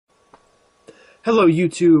Hello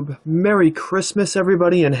YouTube, Merry Christmas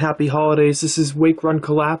everybody and Happy Holidays. This is Wake Run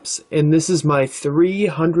Collapse and this is my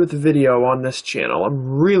 300th video on this channel.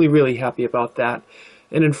 I'm really happy about that.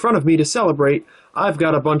 And in front of me to celebrate, I've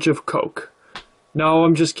got a bunch of Coke. No,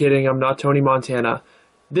 I'm just kidding, I'm not Tony Montana.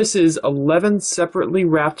 This is 11 separately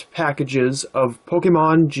wrapped packages of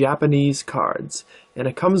Pokemon Japanese cards. And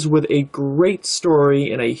it comes with a great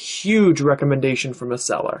story and a huge recommendation from a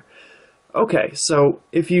seller. Okay, so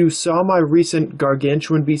if you saw my recent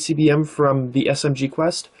gargantuan BCBM from the SMG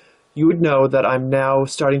Quest, you would know that I'm now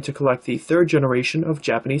starting to collect the third generation of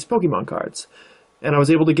Japanese Pokemon cards. And I was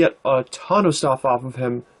able to get a ton of stuff off of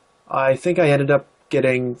him. I think I ended up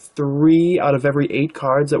getting 3 out of every 8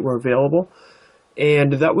 cards that were available,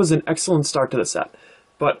 and that was an excellent start to the set.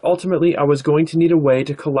 But ultimately, I was going to need a way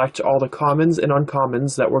to collect all the commons and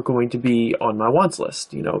uncommons that were going to be on my wants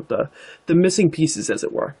list. You know, the missing pieces, as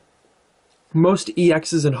it were. Most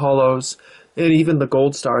EXs and Holos, and even the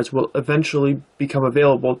Gold Stars, will eventually become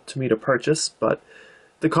available to me to purchase, but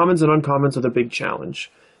the commons and uncommons are the big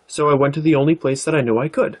challenge. So I went to the only place that I knew I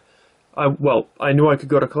could. I knew I could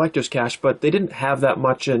go to Collector's Cash, but they didn't have that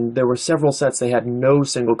much, and there were several sets they had no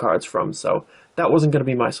single cards from, so that wasn't going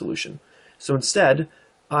to be my solution. So instead,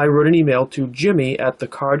 I wrote an email to Jimmy at the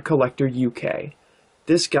Card Collector UK.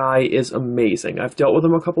 This guy is amazing. I've dealt with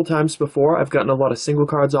him a couple times before. I've gotten a lot of single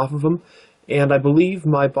cards off of him. And I believe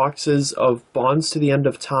my boxes of Bonds to the End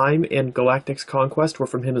of Time and Galactic's Conquest were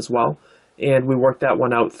from him as well. And we worked that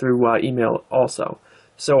one out through email also.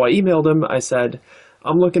 So I emailed him. I said,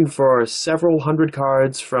 I'm looking for several hundred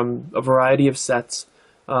cards from a variety of sets.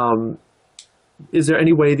 Is there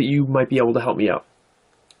any way that you might be able to help me out?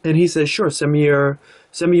 And he says, sure, send me your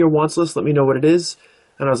wants list. Let me know what it is.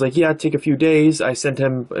 And I was like, yeah, take a few days. I sent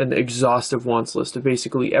him an exhaustive wants list of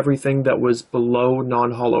basically everything that was below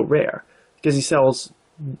non-holo rare, because he sells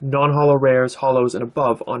non-holo rares, holos, and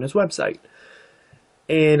above on his website.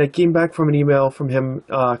 And I came back from an email from him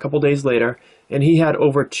a couple days later, and he had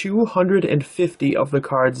over 250 of the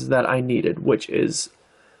cards that I needed, which is,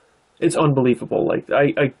 it's unbelievable. Like,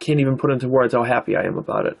 I can't even put into words how happy I am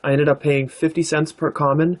about it. I ended up paying 50 cents per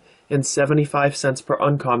common and 75 cents per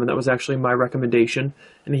uncommon. That was actually my recommendation,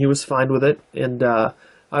 and he was fine with it. And I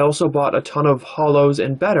also bought a ton of holos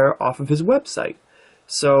and better off of his website.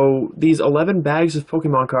 So these 11 bags of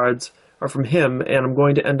Pokemon cards are from him, and I'm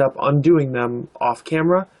going to end up undoing them off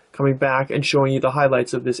camera, coming back and showing you the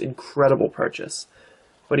highlights of this incredible purchase.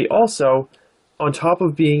 But he also, on top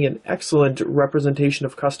of being an excellent representation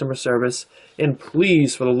of customer service, and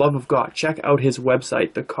please, for the love of God, check out his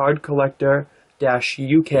website,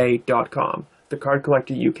 thecardcollector-uk.com,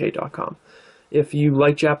 thecardcollectoruk.com. If you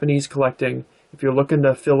like Japanese collecting, if you're looking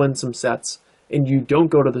to fill in some sets, and you don't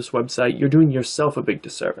go to this website, you're doing yourself a big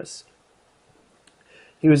disservice.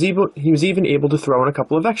 He was even able to throw in a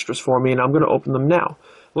couple of extras for me, and I'm going to open them now.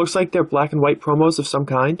 Looks like they're black and white promos of some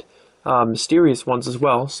kind, mysterious ones as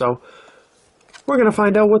well, so we're going to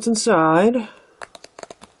find out what's inside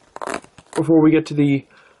before we get to the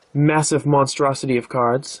massive monstrosity of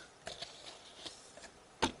cards.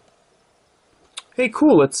 Hey,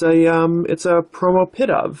 cool! It's a promo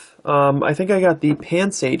Pidove. I think I got the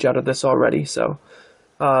Pansage out of this already, so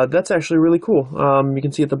that's actually really cool. You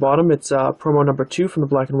can see at the bottom it's promo number 2 from the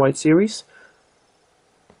Black and White series.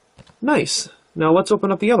 Nice. Now let's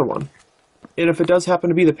open up the other one. And if it does happen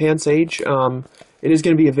to be the Pansage, it is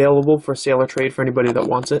going to be available for sale or trade for anybody that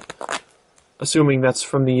wants it, assuming that's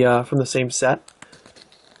from the same set.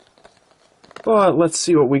 But let's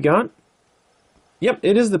see what we got. Yep,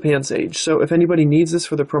 it is the Pansage, so if anybody needs this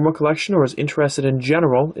for the promo collection or is interested in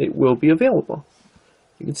general, it will be available.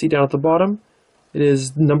 You can see down at the bottom, it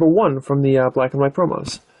is number 1 from the black and white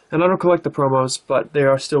promos. And I don't collect the promos, but they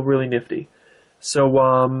are still really nifty. So,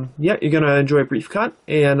 yeah, you're going to enjoy a brief cut,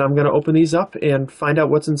 and I'm going to open these up and find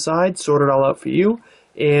out what's inside, sort it all out for you,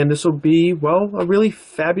 and this will be, well, a really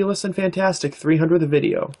fabulous and fantastic 300th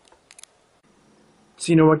video.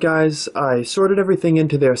 So you know what, guys, I sorted everything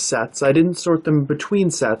into their sets. I didn't sort them between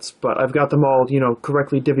sets, but I've got them all, you know,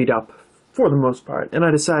 correctly divvied up for the most part. And I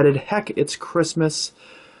decided, heck, it's Christmas.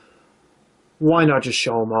 Why not just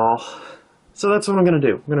show them all? So that's what I'm going to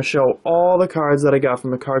do. I'm going to show all the cards that I got from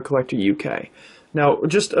the Card Collector UK. Now,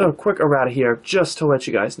 just a quick errata here, just to let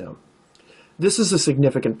you guys know. This is a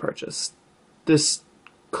significant purchase. This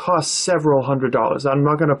cost several $100s. I'm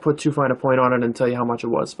not going to put too fine a point on it and tell you how much it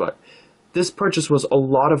was, but this purchase was a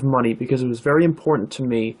lot of money because it was very important to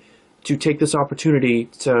me to take this opportunity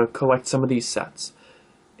to collect some of these sets.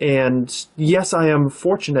 And yes, I am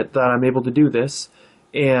fortunate that I'm able to do this,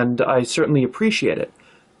 and I certainly appreciate it.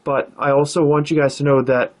 But I also want you guys to know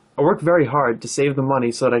that I work very hard to save the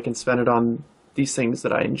money so that I can spend it on these things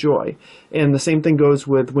that I enjoy. And the same thing goes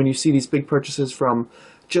with when you see these big purchases from,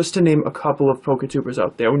 just to name a couple of PokeTubers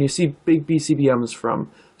out there, when you see big BCBMs from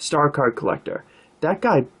Star Card Collector, that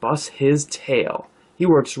guy busts his tail. He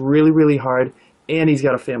works really, really hard, and he's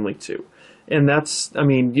got a family too. And that's, I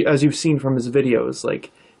mean, as you've seen from his videos,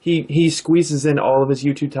 like, he squeezes in all of his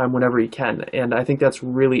YouTube time whenever he can, and I think that's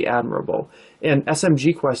really admirable. And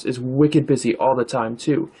SMG Quest is wicked busy all the time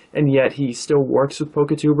too, and yet he still works with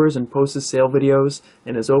PokeTubers and posts his sale videos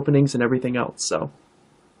and his openings and everything else. So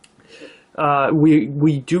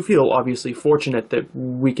we do feel obviously fortunate that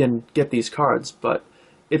we can get these cards, but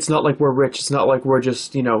it's not like we're rich. It's not like we're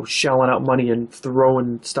just, you know, shelling out money and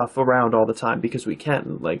throwing stuff around all the time because we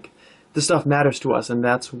can. Like, the stuff matters to us, and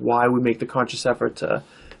that's why we make the conscious effort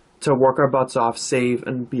to work our butts off, save,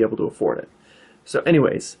 and be able to afford it. So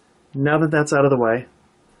anyways, now that that's out of the way,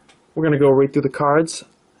 we're going to go right through the cards.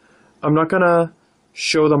 I'm not going to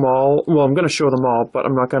show them all. Well, I'm going to show them all, but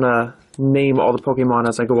I'm not going to name all the Pokemon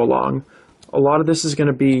as I go along. A lot of this is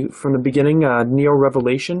going to be from the beginning, Neo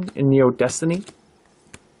Revelation and Neo Destiny.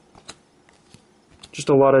 Just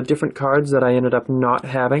a lot of different cards that I ended up not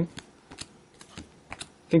having.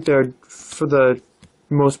 I think they're, for the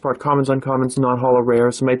most part, commons, uncommons, non-holo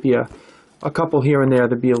rares. There might be a couple here and there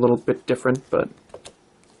that'd be a little bit different, but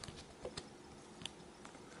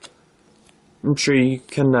I'm sure you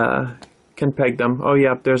can peg them. Oh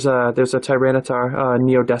yeah, there's a Tyranitar,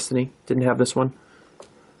 Neo Destiny. Didn't have this one.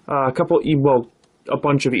 A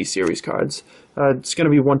bunch of E-Series cards. It's going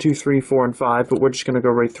to be 1, 2, 3, 4, and 5, but we're just going to go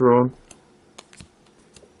right through them.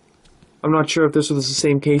 I'm not sure if this was the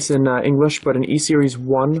same case in English, but in E-Series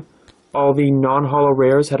 1, all the non-holo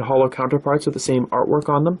rares had holo counterparts with the same artwork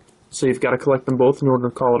on them, so you've got to collect them both in order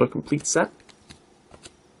to call it a complete set.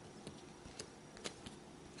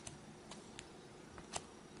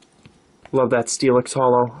 Love that Steelix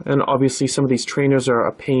holo, and obviously some of these trainers are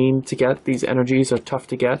a pain to get. These energies are tough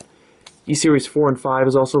to get. E-Series 4 and 5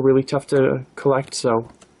 is also really tough to collect,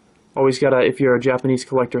 so always gotta, if you're a Japanese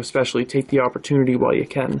collector especially, take the opportunity while you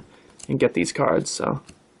can and get these cards. So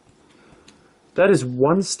that is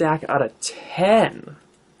 1 stack out of 10.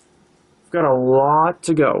 We've got a lot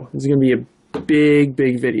to go. This is going to be a big,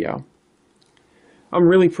 big video. I'm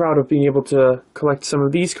really proud of being able to collect some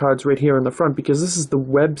of these cards right here in the front because this is the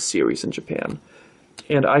Web series in Japan.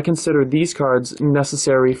 And I consider these cards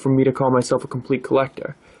necessary for me to call myself a complete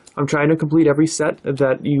collector. I'm trying to complete every set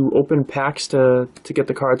that you open packs to get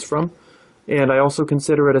the cards from. And I also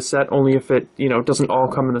consider it a set only if it, you know, doesn't all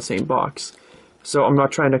come in the same box. So I'm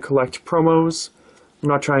not trying to collect promos. I'm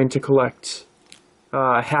not trying to collect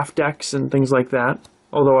half decks and things like that.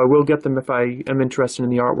 Although I will get them if I am interested in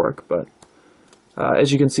the artwork. But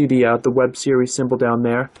as you can see, the Web series symbol down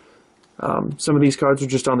there. Some of these cards were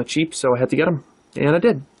just on the cheap, so I had to get them, and I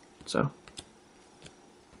did. So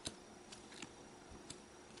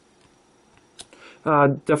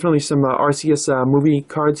definitely some RCS movie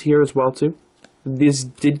cards here as well too. These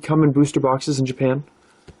did come in booster boxes in Japan.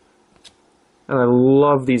 And I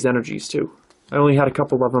love these energies too. I only had a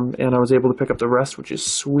couple of them, and I was able to pick up the rest, which is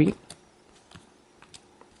sweet.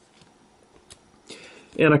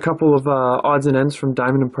 And a couple of odds and ends from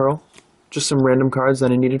Diamond and Pearl. Just some random cards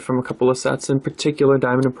that I needed from a couple of sets. In particular,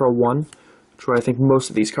 Diamond and Pearl 1, which where I think most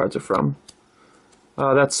of these cards are from.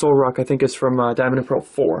 That Soul Rock, I think, is from Diamond and Pearl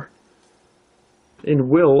 4. And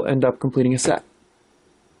will end up completing a set.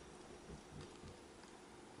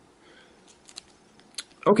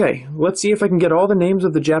 Okay, let's see if I can get all the names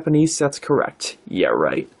of the Japanese sets correct. Yeah,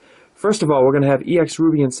 right. First of all, we're going to have EX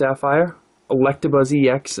Ruby and Sapphire. Electabuzz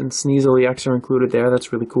EX and Sneasel EX are included there.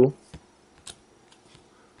 That's really cool.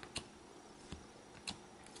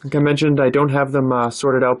 Like I mentioned, I don't have them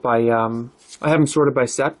sorted out by... I have them sorted by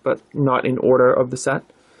set, but not in order of the set.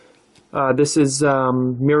 This is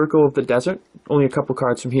Miracle of the Desert. Only a couple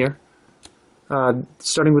cards from here.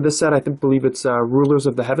 Starting with this set, I believe it's Rulers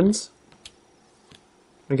of the Heavens.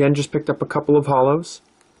 Again, just picked up a couple of holos.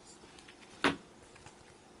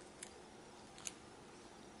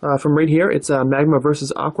 From right here, it's Magma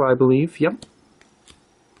versus Aqua, I believe. Yep.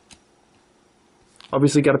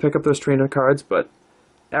 Obviously got to pick up those trainer cards, but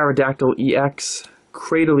Aerodactyl EX,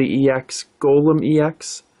 Cradily EX, Golem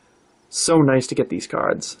EX. So nice to get these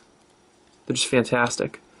cards. They're just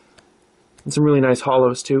fantastic. And some really nice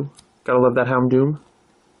holos, too. Gotta love that Houndoom.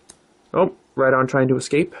 Oh, right on trying to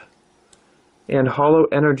escape. And Holo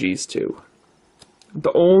Energies, too.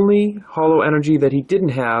 The only Holo Energy that he didn't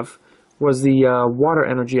have was the Water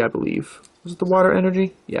Energy, I believe. Was it the Water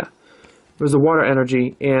Energy? Yeah. It was the Water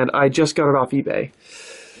Energy, and I just got it off eBay.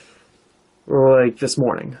 Like, this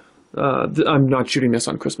morning. I'm not shooting this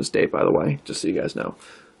on Christmas Day, by the way, just so you guys know.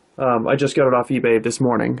 I just got it off eBay this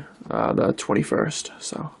morning, the 21st,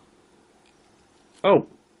 so. Oh,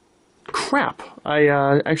 crap. I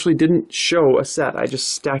actually didn't show a set. I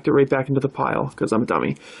just stacked it right back into the pile, because I'm a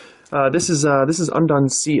dummy. This is Undone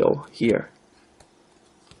Seal here.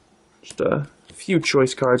 Just a few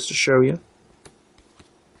choice cards to show you.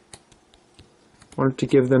 Wanted to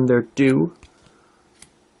give them their due.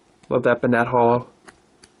 Love that Banette Holo.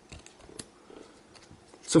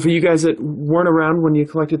 So for you guys that weren't around when you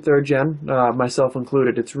collected 3rd Gen, myself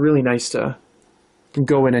included, it's really nice to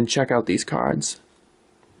go in and check out these cards.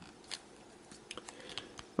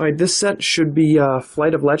 Alright, this set should be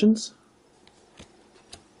Flight of Legends,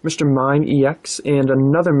 Mr. Mime EX, and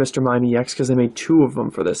another Mr. Mime EX, because they made 2 of them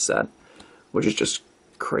for this set, which is just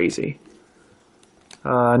crazy.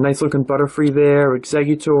 Nice looking Butterfree there,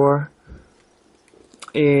 Executor.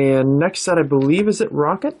 And next set, I believe, is it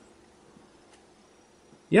Rocket?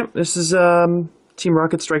 Yep, this is Team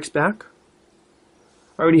Rocket Strikes Back.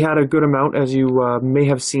 I already had a good amount, as you may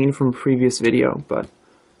have seen from a previous video, but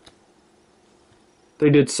they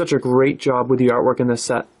did such a great job with the artwork in this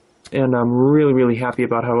set, and I'm really, really happy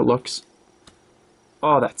about how it looks.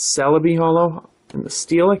 Oh, that Celebi Holo and the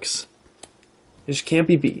Steelix, it just can't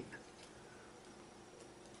be beat.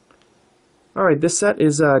 Alright, this set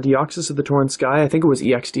is Deoxys of the Torn Sky. I think it was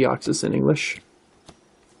EX Deoxys in English.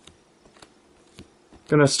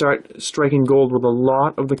 Gonna start striking gold with a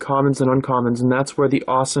lot of the commons and uncommons, and that's where the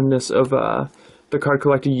awesomeness of the Card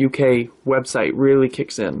Collector UK website really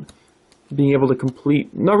kicks in. Being able to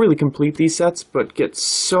complete, not really complete these sets, but get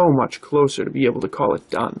so much closer to be able to call it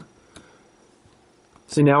done.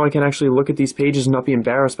 So now I can actually look at these pages and not be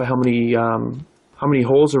embarrassed by how many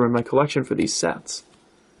holes are in my collection for these sets.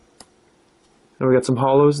 And we got some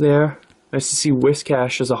holos there. Nice to see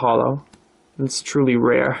Whiscash as a holo. It's truly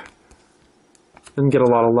rare. Didn't get a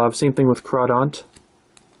lot of love. Same thing with Crawdaunt,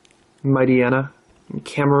 Mightyena, and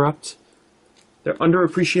Camerupt. They're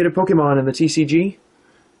underappreciated Pokemon in the TCG,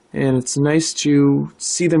 and it's nice to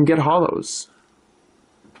see them get holos.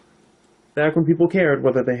 Back when people cared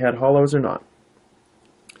whether they had holos or not.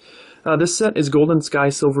 This set is Golden Sky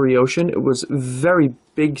Silvery Ocean. It was a very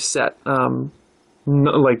big set,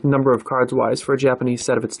 like number of cards wise, for a Japanese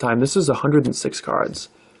set of its time. This is 106 cards.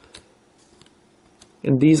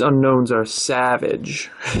 And these unknowns are savage.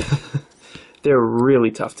 They're really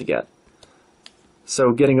tough to get.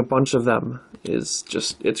 So getting a bunch of them is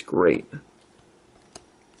just, it's great.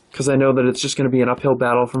 Because I know that it's just going to be an uphill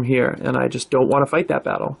battle from here, and I just don't want to fight that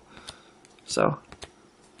battle. So,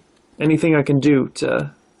 anything I can do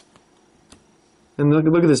to... And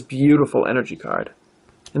look at this beautiful energy card.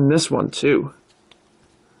 And this one, too.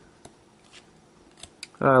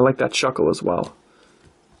 I like that Shuckle as well.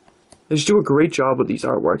 They just do a great job with these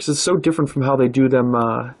artworks. It's so different from how they do them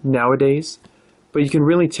nowadays. But you can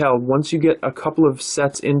really tell, once you get a couple of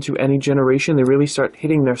sets into any generation, they really start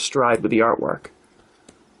hitting their stride with the artwork.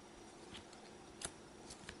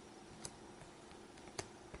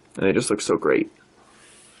 And they just look so great.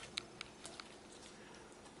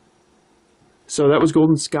 So that was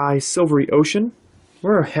Golden Sky Silvery Ocean.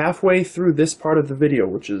 We're halfway through this part of the video,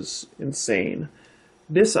 which is insane.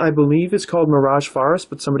 This, I believe, is called Mirage Forest,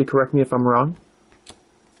 but somebody correct me if I'm wrong.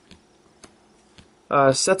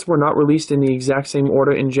 Sets were not released in the exact same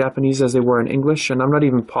order in Japanese as they were in English, and I'm not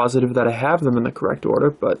even positive that I have them in the correct order,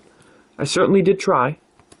 but I certainly did try.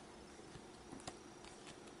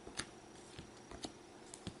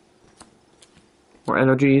 More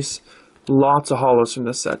energies. Lots of holos from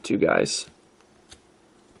this set, too, guys.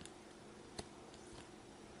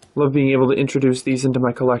 Love being able to introduce these into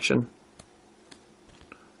my collection.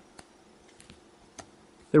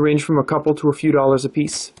 They range from a couple to a few dollars a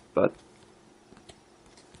piece, but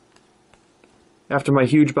after my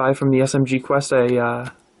huge buy from the SMG Quest,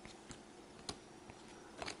 I'm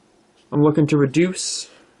looking to reduce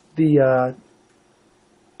the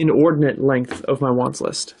inordinate length of my wants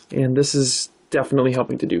list, and this is definitely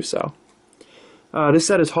helping to do so. This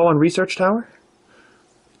set is Holland Research Tower.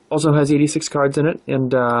 Also has 86 cards in it,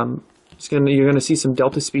 and you're going to see some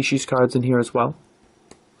Delta Species cards in here as well.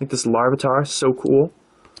 Like this Larvitar, so cool.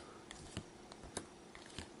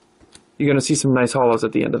 You're going to see some nice holos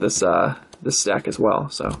at the end of this this stack as well,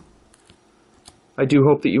 so I do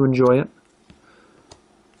hope that you enjoy it.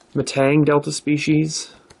 Matang Delta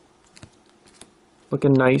Species,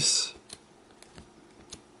 looking nice.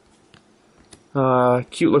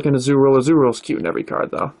 Cute looking Azurill. Azurill's cute in every card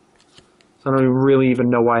though, so I don't really even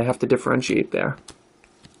know why I have to differentiate there.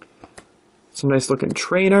 Some nice looking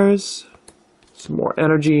trainers, some more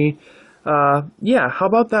energy. Yeah, how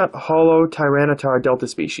about that Holo Tyranitar Delta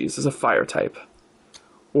Species as a fire type?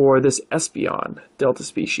 Or this Espeon Delta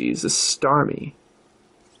species, this Starmie.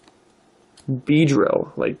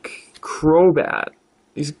 Beedrill, like Crobat.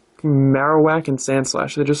 These Marowak and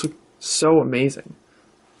Sandslash, they just look so amazing.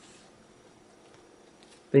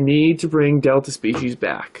 They need to bring Delta species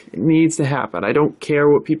back. It needs to happen. I don't care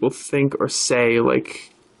what people think or say,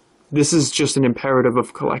 like, this is just an imperative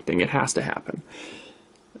of collecting. It has to happen.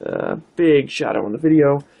 Big shadow in the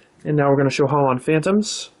video. And now we're going to show Haul on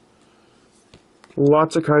Phantoms.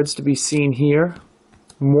 Lots of cards to be seen here.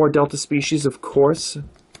 More Delta species, of course.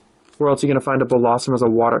 Where else are you going to find a Blossom as a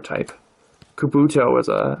water type? Kabuto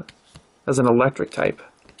as an electric type.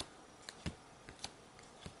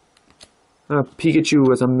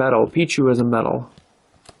 Pikachu as a metal. Pichu as a metal.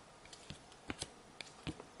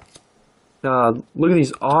 Look at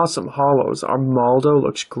these awesome holos. Armaldo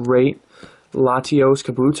looks great. Latios,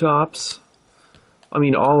 Kabutops. I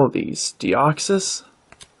mean, all of these. Deoxys.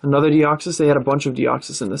 Another Deoxys. They had a bunch of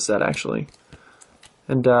Deoxys in this set, actually.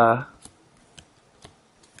 And,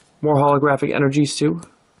 more holographic energies, too.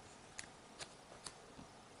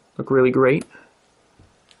 Look really great.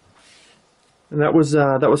 And that was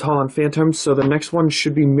Haul on Phantoms. So the next one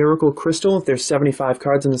should be Miracle Crystal. If there's 75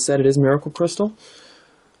 cards in the set, it is Miracle Crystal.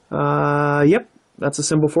 Yep, that's a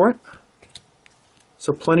symbol for it.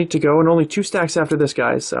 So plenty to go, and only 2 stacks after this,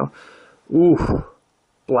 guys. So, ooh,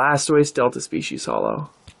 Blastoise Delta Species Holo.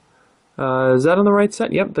 Is that on the right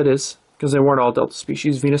set? Yep, that is, because they weren't all Delta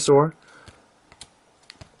Species. Venusaur.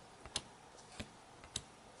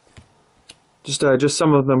 Just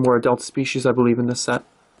some of them were Delta Species, I believe, in this set.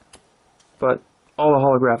 But all the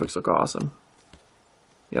holographics look awesome.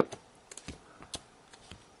 Yep.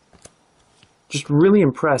 Just really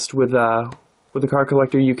impressed with the Card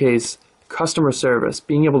Collector UK's customer service,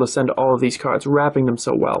 being able to send all of these cards, wrapping them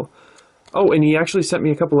so well. Oh, and he actually sent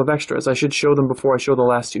me a couple of extras. I should show them before I show the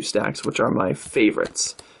last 2 stacks, which are my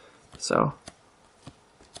favorites. So,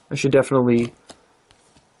 I should definitely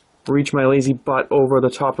reach my lazy butt over the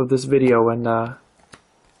top of this video, and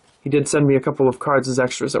he did send me a couple of cards as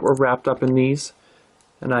extras that were wrapped up in these,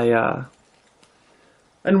 and I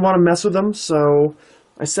didn't want to mess with them, so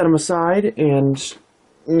I set them aside, and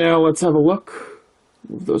now let's have a look.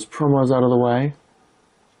 Move those promos out of the way.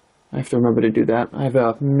 I have to remember to do that. I have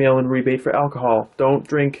a mail-in rebate for alcohol. Don't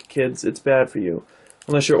drink, kids. It's bad for you.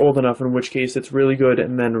 Unless you're old enough, in which case it's really good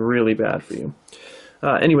and then really bad for you.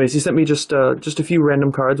 Anyways, he sent me just a few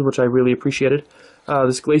random cards, which I really appreciated.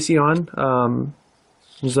 This Glaceon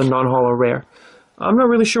is a non-holo rare. I'm not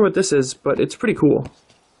really sure what this is, but it's pretty cool.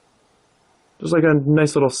 Just like a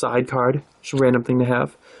nice little side card. Just a random thing to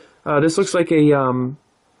have. This looks like a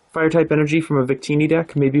Fire-type energy from a Victini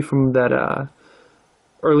deck, maybe from that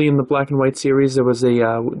early in the Black and White series. There was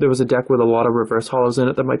a deck with a lot of reverse holos in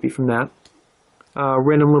it. That might be from that.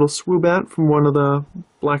 Random little Swoobat from one of the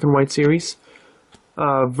Black and White series.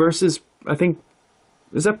 Versus, I think,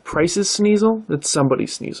 is that Price's Sneasel? It's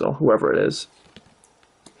somebody's Sneasel, whoever it is.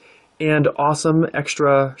 And awesome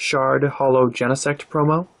extra shard holo Genesect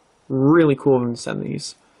promo. Really cool of them to send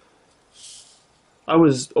these. I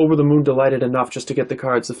was over the moon delighted enough just to get the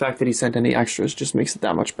cards. The fact that he sent any extras just makes it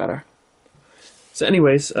that much better. So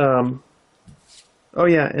anyways, oh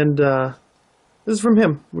yeah, and this is from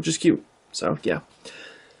him, which is cute. So yeah.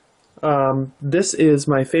 This is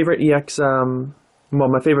my favorite EX, well,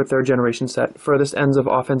 my favorite 3rd generation set. Furthest ends of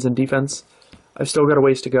offense and defense. I've still got a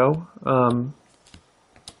ways to go.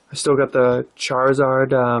 I still got the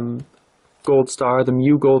Charizard Gold Star, the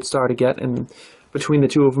Mew Gold Star to get, and between the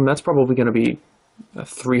 2 of them, that's probably going to be a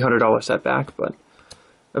 $300 setback, but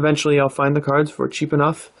eventually I'll find the cards for cheap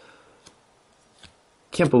enough.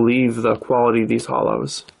 Can't believe the quality of these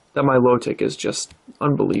holos. That Milotic is just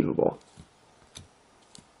unbelievable.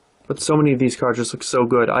 But so many of these cards just look so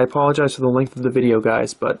good. I apologize for the length of the video,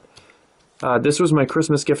 guys, but this was my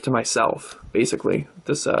Christmas gift to myself, basically.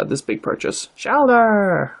 This big purchase.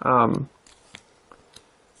 Shelter!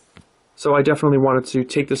 So I definitely wanted to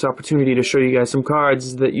take this opportunity to show you guys some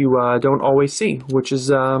cards that you don't always see, which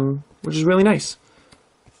is really nice.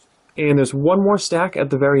 And there's one more stack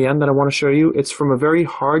at the very end that I want to show you. It's from a very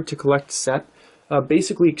hard to collect set,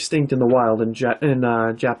 basically extinct in the wild in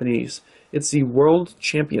Japanese. It's the World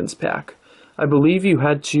Champions Pack. I believe you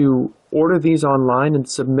had to order these online and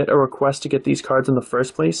submit a request to get these cards in the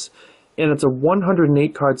first place. And it's a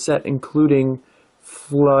 108 card set, including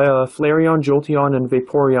Flareon, Jolteon, and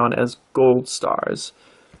Vaporeon as gold stars.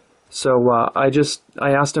 So I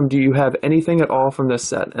asked him, do you have anything at all from this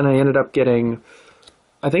set? And I ended up getting,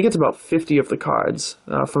 I think it's about 50 of the cards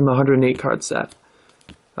from the 108 card set.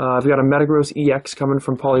 I've got a Metagross EX coming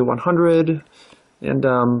from Poly 100. And,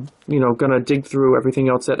 you know, gonna dig through everything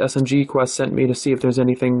else that SMG Quest sent me to see if there's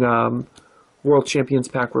anything World Champions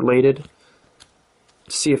Pack related.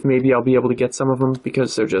 See if maybe I'll be able to get some of them,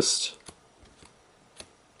 because they're just,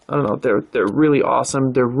 I don't know, they're really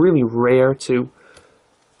awesome. They're really rare too.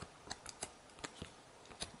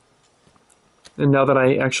 And now that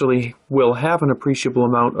I actually will have an appreciable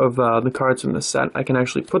amount of the cards from this set, I can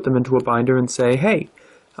actually put them into a binder and say, hey,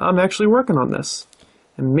 I'm actually working on this.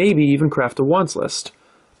 And maybe even craft a wants list.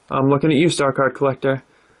 I'm looking at you, Star Card Collector,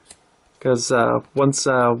 because once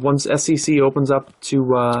SEC opens up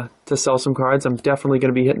to sell some cards, I'm definitely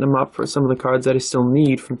going to be hitting them up for some of the cards that I still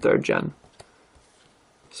need from 3rd Gen.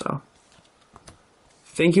 So,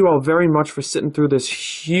 thank you all very much for sitting through this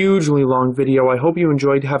hugely long video. I hope you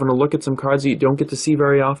enjoyed having a look at some cards that you don't get to see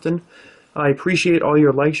very often. I appreciate all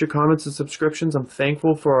your likes, your comments, and subscriptions. I'm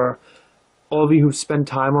thankful for all of you who spend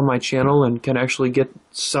time on my channel and can actually get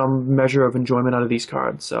some measure of enjoyment out of these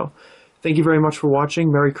cards. So, thank you very much for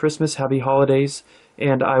watching. Merry Christmas, Happy Holidays,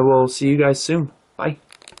 and I will see you guys soon. Bye.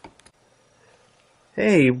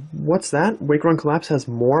 Hey, what's that? Wake Run Collapse has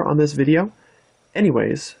more on this video?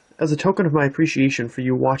 Anyways, as a token of my appreciation for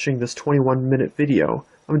you watching this 21-minute video,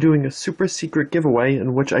 I'm doing a super secret giveaway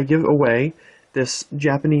in which I give away this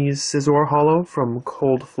Japanese Scizor Holo from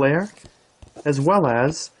Cold Flare, as well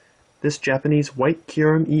as this Japanese White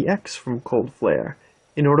Kyurem EX from Cold Flare.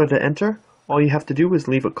 In order to enter, all you have to do is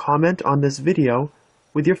leave a comment on this video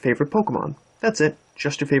with your favorite Pokemon. That's it,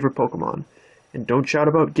 just your favorite Pokemon. And don't shout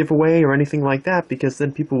about giveaway or anything like that, because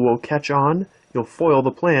then people will catch on, you'll foil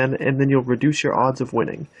the plan, and then you'll reduce your odds of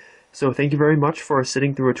winning. So thank you very much for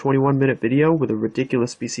sitting through a 21-minute video with a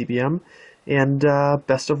ridiculous BCBM, and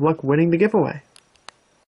best of luck winning the giveaway.